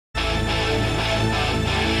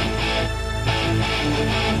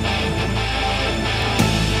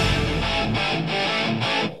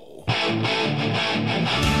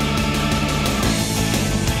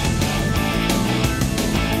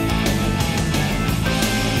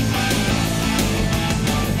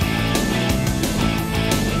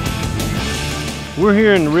We're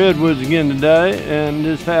here in the Redwoods again today and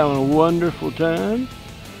just having a wonderful time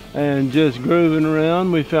and just grooving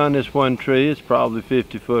around. We found this one tree. It's probably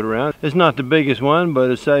 50 foot around. It's not the biggest one,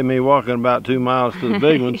 but it saved me walking about 2 miles to the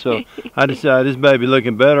big one, so I decided this baby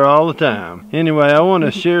looking better all the time. Anyway, I want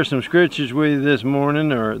to share some scriptures with you this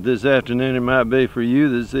morning, or this afternoon it might be for you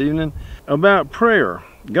this evening, about prayer.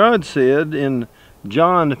 God said in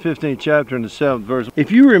John the 15th chapter and the 7th verse,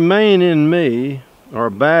 if you remain in me, or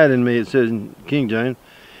abide in me, it says in King James,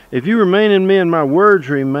 if you remain in me and my words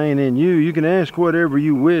remain in you, you can ask whatever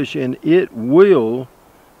you wish and it will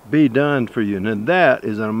be done for you. Now that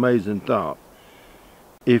is an amazing thought.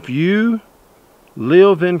 If you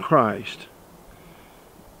live in Christ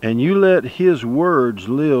and you let his words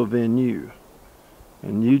live in you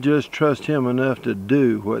and you just trust him enough to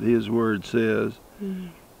do what his word says,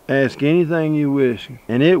 ask anything you wish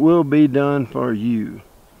and it will be done for you.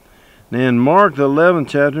 Now in Mark the 11th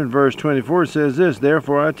chapter, verse 24 says this,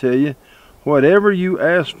 therefore I tell you, whatever you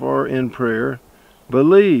ask for in prayer,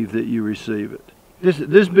 believe that you receive it.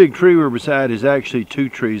 This big tree we're beside is actually two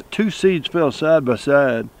trees. Two seeds fell side by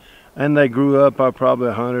side, and they grew up probably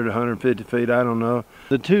 100, 150 feet, I don't know.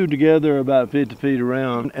 The two together are about 50 feet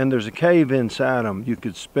around, and there's a cave inside them. You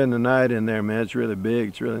could spend the night in there, man. It's really big.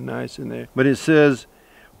 It's really nice in there. But it says,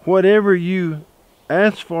 whatever you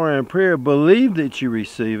ask for in prayer, believe that you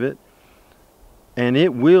receive it, and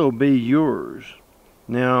it will be yours.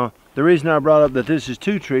 Now, the reason I brought up that this is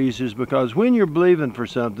two trees is because when you're believing for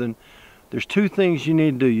something, there's two things you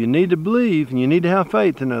need to do. You need to believe, and you need to have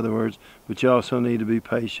faith, in other words, but you also need to be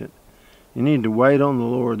patient. You need to wait on the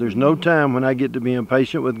Lord. There's no time when I get to be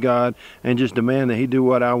impatient with God and just demand that he do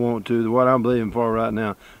what I want to, what I'm believing for right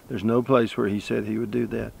now. There's no place where he said he would do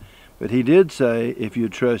that. But he did say, if you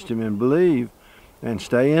trust him and believe and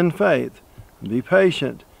stay in faith, be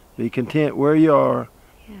patient, be content where you are,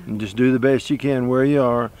 and just do the best you can where you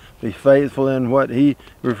are. Be faithful in what he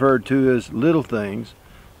referred to as little things.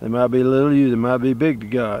 They might be little to you, they might be big to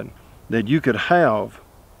God. That you could have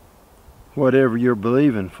whatever you're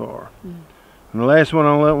believing for. And the last one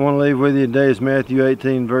I want to leave with you today is Matthew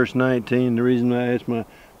 18, verse 19. The reason I asked my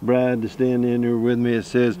bride to stand in here with me, it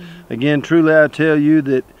says, again, truly I tell you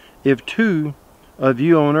that if two of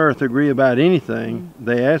you on earth agree about anything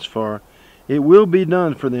they ask for, it will be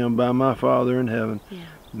done for them by my Father in heaven.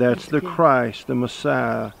 That's the Christ, the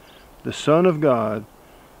Messiah, the Son of God,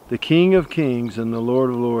 the King of Kings and the Lord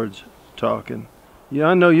of Lords talking. Yeah,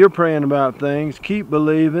 I know you're praying about things. Keep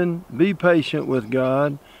believing. Be patient with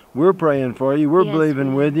God. We're praying for you. We're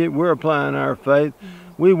believing with you. We're applying our faith.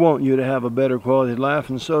 We want you to have a better quality of life,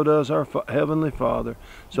 and so does our Heavenly Father.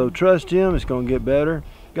 So trust him. It's going to get better.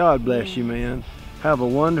 God bless you, man. Have a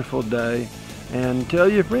wonderful day. And tell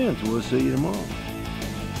your friends. We'll see you tomorrow.